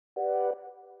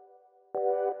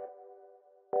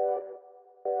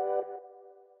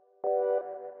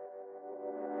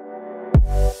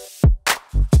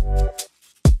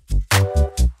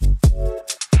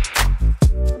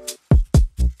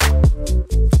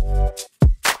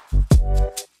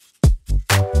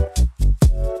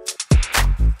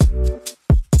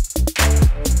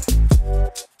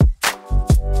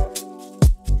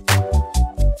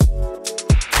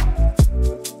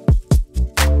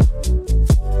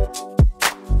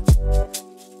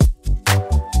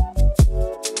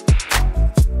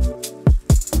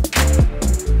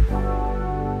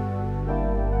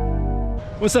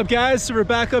What's up, guys? So we're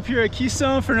back up here at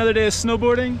Keystone for another day of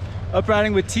snowboarding. Up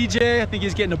riding with TJ. I think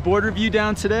he's getting a board review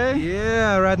down today.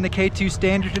 Yeah, riding the K2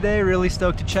 Standard today. Really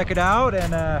stoked to check it out,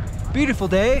 and beautiful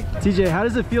day. TJ, how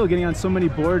does it feel getting on so many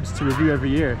boards to review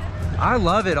every year? I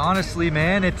love it, honestly,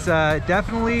 man. It's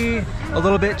definitely a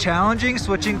little bit challenging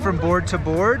switching from board to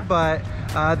board, but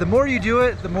the more you do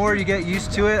it, the more you get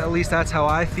used to it. At least that's how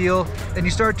I feel. And you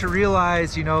start to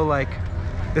realize, you know, like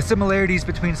the similarities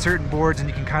between certain boards, and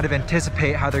you can kind of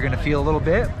anticipate how they're gonna feel a little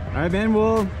bit. All right, man,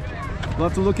 we'll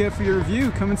have to look out for your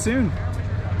review coming soon.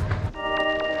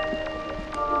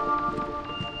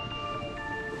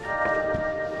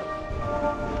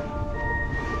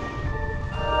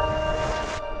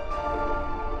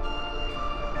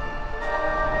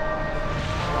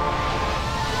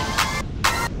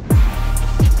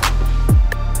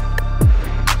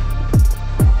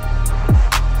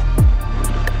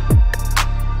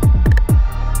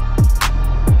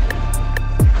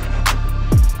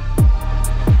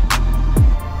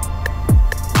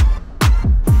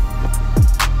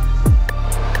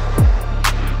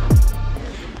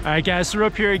 All right, guys, so we're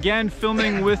up here again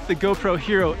filming with the GoPro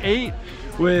Hero 8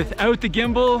 without the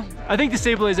gimbal. I think the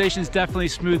stabilization is definitely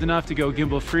smooth enough to go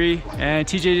gimbal free. And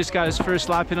TJ just got his first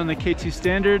lap in on the K2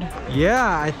 Standard.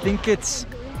 Yeah, I think it's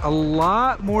a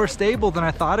lot more stable than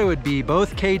I thought it would be.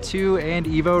 Both K2 and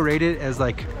Evo rated as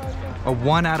like a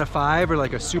 1 out of 5 or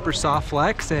like a super soft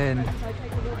flex, and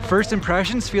first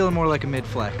impressions feeling more like a mid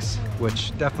flex,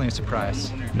 which definitely a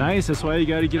surprise. Nice, that's why you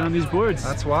got to get on these boards.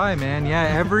 That's why, man. Yeah,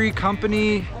 every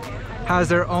company has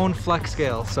their own flex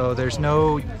scale, so there's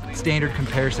no standard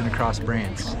comparison across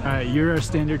brands. All right, you're our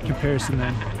standard comparison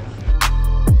then.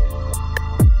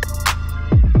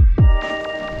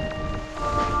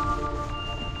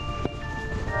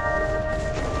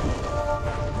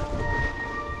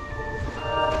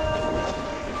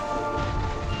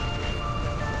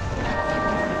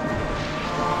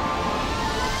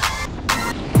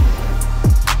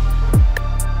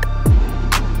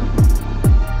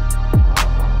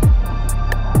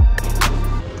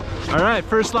 All right,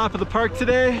 first lap of the park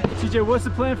today. TJ, what's the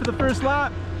plan for the first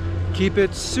lap? Keep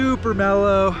it super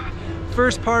mellow.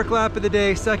 First park lap of the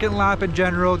day, second lap in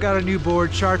general. Got a new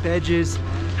board, sharp edges.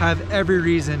 Have every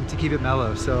reason to keep it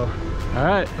mellow. So, all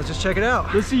right, let's just check it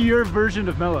out. Let's see your version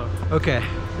of mellow. Okay.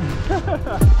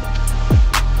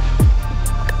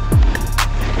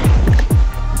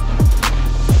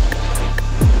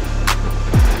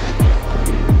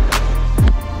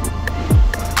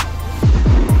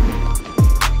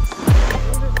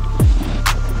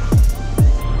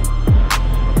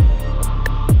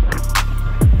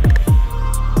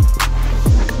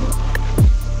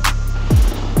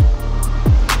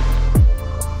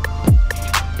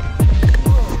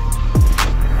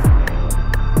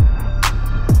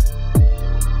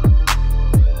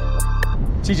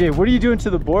 TJ, what are you doing to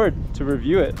the board to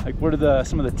review it? Like, what are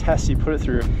some of the tests you put it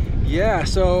through? Yeah,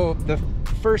 so the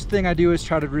first thing I do is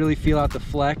try to really feel out the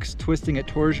flex, twisting it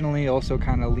torsionally, also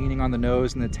kind of leaning on the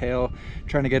nose and the tail,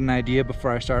 trying to get an idea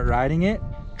before I start riding it.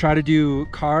 Try to do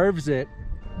carves at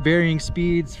varying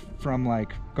speeds, from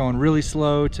like going really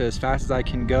slow to as fast as I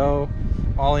can go,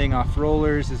 ollieing off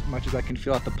rollers as much as I can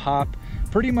feel out the pop.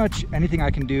 Pretty much anything I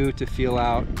can do to feel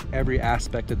out every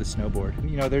aspect of the snowboard.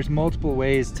 You know, there's multiple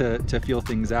ways to feel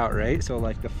things out, right? So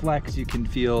like the flex you can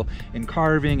feel in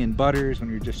carving and butters when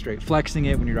you're just straight flexing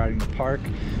it when you're riding the park.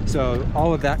 So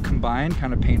all of that combined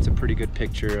kind of paints a pretty good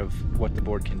picture of what the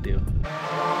board can do.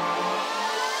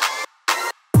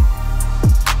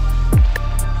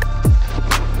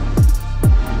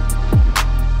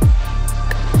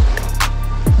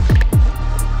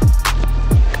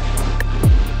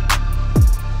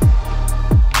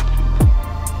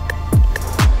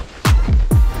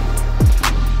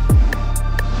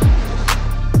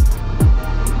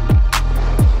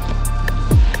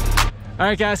 All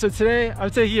right, guys, so today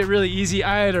I'm taking it really easy.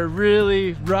 I had a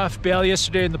really rough bail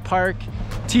yesterday in the park.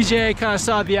 TJ kind of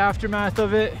saw the aftermath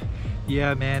of it.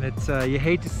 Yeah, man, it's you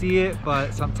hate to see it,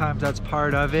 but sometimes that's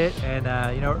part of it. And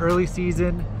you know, early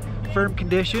season, firm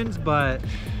conditions, but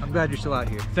I'm glad you're still out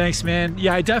here. Thanks, man.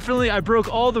 Yeah, I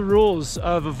broke all the rules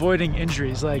of avoiding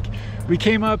injuries. Like, we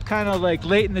came up kind of like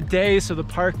late in the day, so the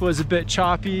park was a bit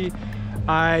choppy.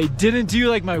 I didn't do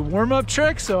like my warm-up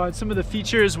trick, so on some of the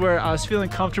features where I was feeling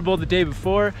comfortable the day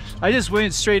before, I just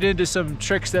went straight into some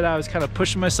tricks that I was kind of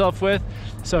pushing myself with,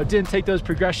 so I didn't take those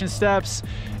progression steps.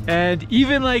 And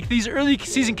even like these early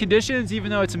season conditions, even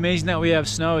though it's amazing that we have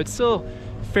snow, it's still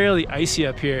fairly icy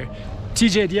up here.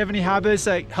 TJ, do you have any habits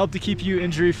that help to keep you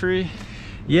injury free?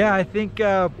 Yeah, I think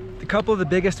A couple of the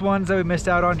biggest ones that we missed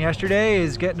out on yesterday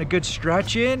is getting a good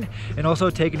stretch in and also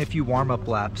taking a few warm-up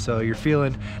laps. So you're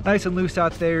feeling nice and loose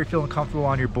out there, you're feeling comfortable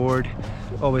on your board.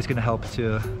 Always gonna help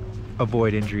to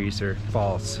avoid injuries or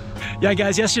falls. Yeah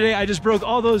guys, yesterday I just broke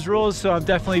all those rules, so I'm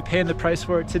definitely paying the price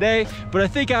for it today. But I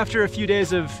think after a few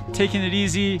days of taking it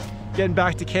easy, getting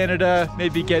back to Canada,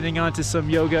 maybe getting onto some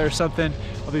yoga or something,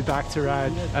 I'll be back to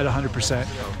ride at 100%.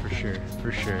 Oh, for sure,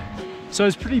 for sure. So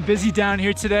it's pretty busy down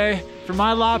here today. For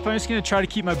my lap, I'm just gonna try to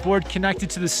keep my board connected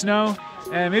to the snow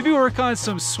and maybe work on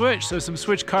some switch. So some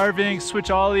switch carving, switch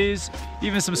ollies,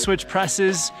 even some switch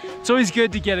presses. It's always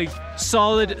good to get a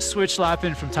solid switch lap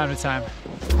in from time to time.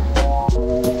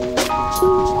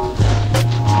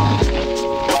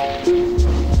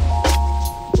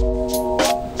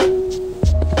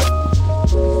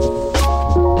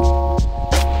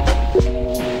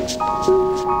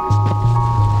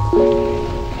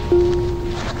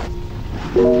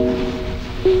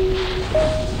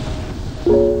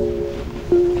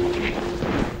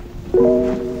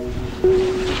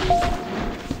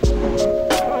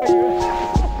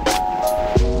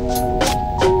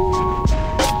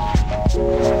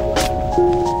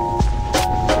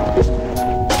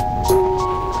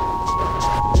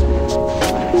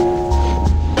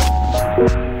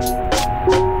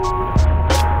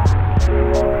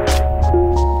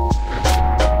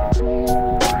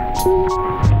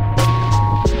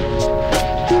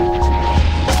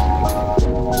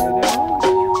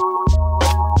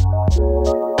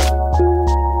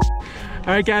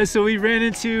 All right guys, so we ran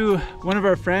into one of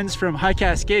our friends from High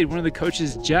Cascade, one of the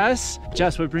coaches, Jess.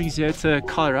 Jess, what brings you out to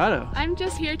Colorado? I'm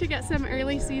just here to get some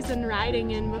early season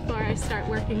riding in before I start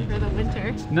working for the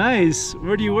winter. Nice,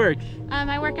 where do you work?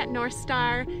 I work at North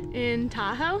Star in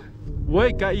Tahoe.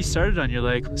 What got you started on your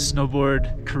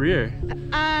snowboard career?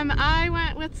 I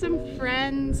went with some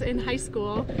friends in high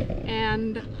school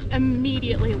and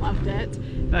immediately loved it.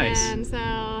 Nice. And so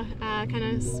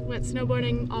kind of went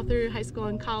snowboarding all through high school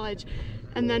and college.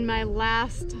 And then my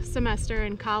last semester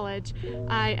in college,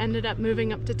 I ended up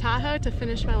moving up to Tahoe to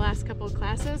finish my last couple of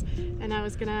classes, and I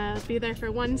was gonna be there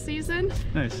for one season.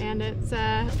 Nice. And it's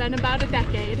been about a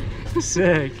decade.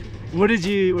 Sick. What did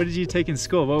you take in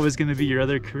school? What was going to be your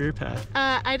other career path?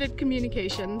 I did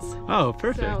communications. Oh,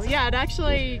 perfect. So yeah, it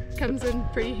actually comes in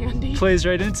pretty handy. Plays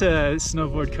right into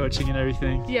snowboard coaching and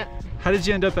everything. Yeah. How did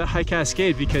you end up at High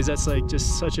Cascade? Because that's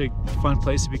just such a fun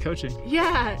place to be coaching.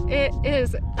 Yeah, it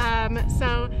is.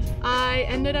 So I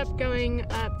ended up going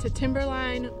up to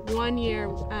Timberline 1 year.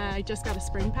 I just got a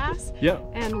spring pass. Yep.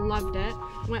 And loved it.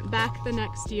 Went back the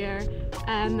next year,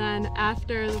 and then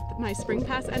after my spring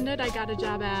pass ended, I got a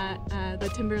job at the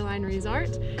Timberline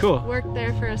Resort. Cool. Worked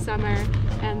there for a summer,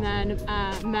 and then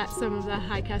met some of the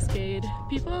High Cascade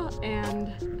people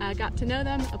and got to know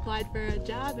them, applied for a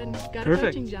job, and got a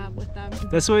coaching job with them.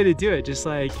 That's the way to do it, just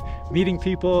meeting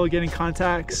people, getting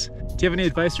contacts. Do you have any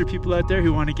advice for people out there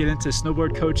who want to get into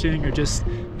snowboard coaching or just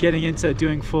getting into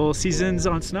doing full seasons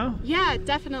on snow? Yeah,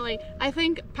 definitely. I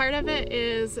think part of it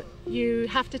is you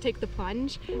have to take the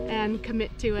plunge and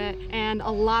commit to it, and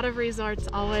a lot of resorts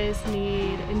always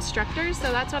need instructors,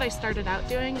 so that's what I started out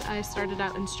doing. I started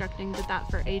out instructing, did that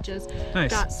for ages. Nice.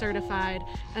 Got certified,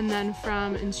 and then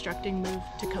from instructing moved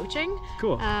to coaching.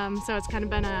 Cool. So it's kind of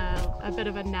been a bit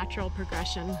of a natural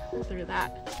progression through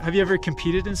that. Have you ever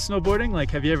competed in snowboarding?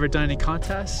 Have you ever done any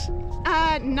contests?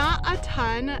 Not a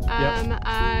ton.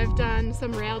 I've done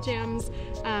some rail jams,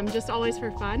 just always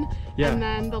for fun. Yeah. And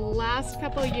then the last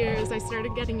couple of years I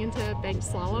started getting into banked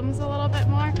slaloms a little bit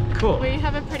more. Cool. We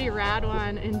have a pretty rad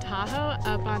one in Tahoe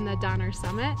up on the Donner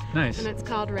Summit. Nice. And it's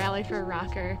called Rally for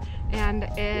Rocker. And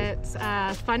it's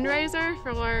a fundraiser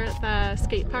for the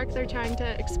skate park they're trying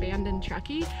to expand in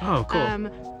Truckee. Oh, cool.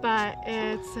 But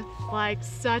it's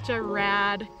such a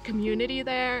rad community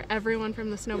there. Everyone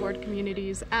from the snowboard community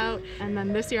is out. And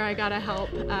then this year I got to help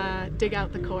dig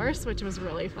out the course, which was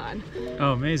really fun.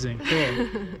 Oh, amazing. Cool.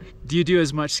 Do you do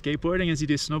as much skateboarding as you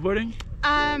do snowboarding?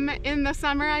 In the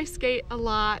summer I skate a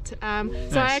lot.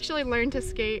 Nice. So I actually learned to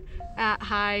skate at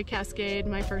High Cascade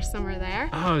my first summer there.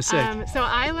 Oh, sick. So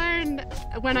I learned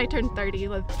when I turned 30,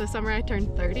 the summer I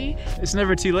turned 30. It's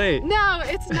never too late. No,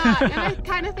 it's not. And I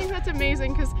kind of think that's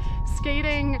amazing because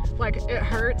skating, it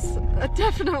hurts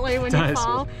definitely when you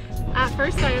fall. At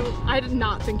first I did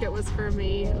not think it was for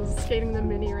me. I was skating the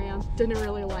mini ramp, didn't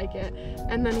really like it.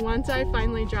 And then once I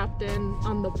finally dropped in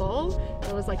on the bowl,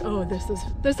 I was like, oh,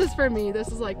 this is for me. This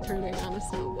is like turning on a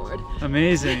snowboard.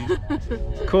 Amazing.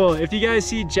 Cool. If you guys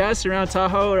see Jess around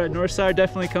Tahoe or at Northside,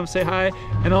 definitely come say hi.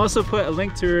 And I'll also put a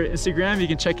link to her Instagram. You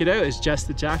can check it out. It's Jess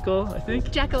the Jackal, I think.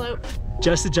 Jackalope.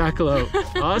 Just a jackalope.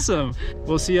 Awesome.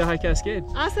 We'll see you at High Cascade.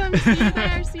 Awesome. See you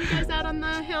there. See you guys out on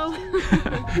the hill.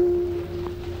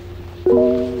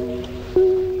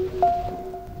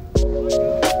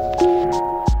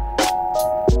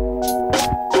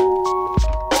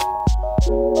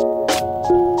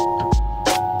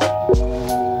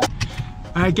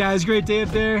 All right, guys, great day up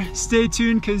there. Stay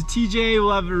tuned because TJ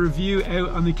will have a review out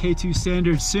on the K2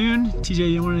 Standard soon.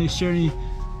 TJ, you want to share any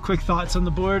quick thoughts on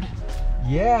the board?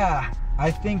 Yeah,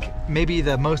 I think maybe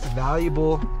the most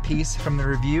valuable piece from the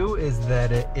review is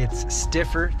that it's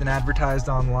stiffer than advertised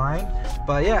online.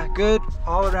 But yeah, good,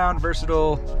 all-around,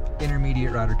 versatile,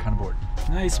 intermediate rider kind of board.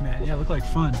 Nice, man. Yeah, looked like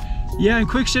fun. Yeah, and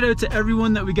quick shout out to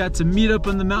everyone that we got to meet up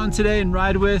on the mountain today and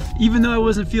ride with. Even though I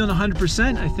wasn't feeling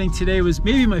 100%, I think today was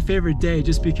maybe my favorite day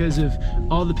just because of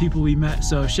all the people we met.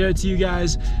 So shout out to you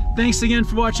guys. Thanks again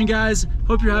for watching, guys.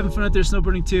 Hope you're having fun out there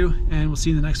snowboarding too, and we'll see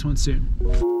you in the next one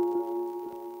soon.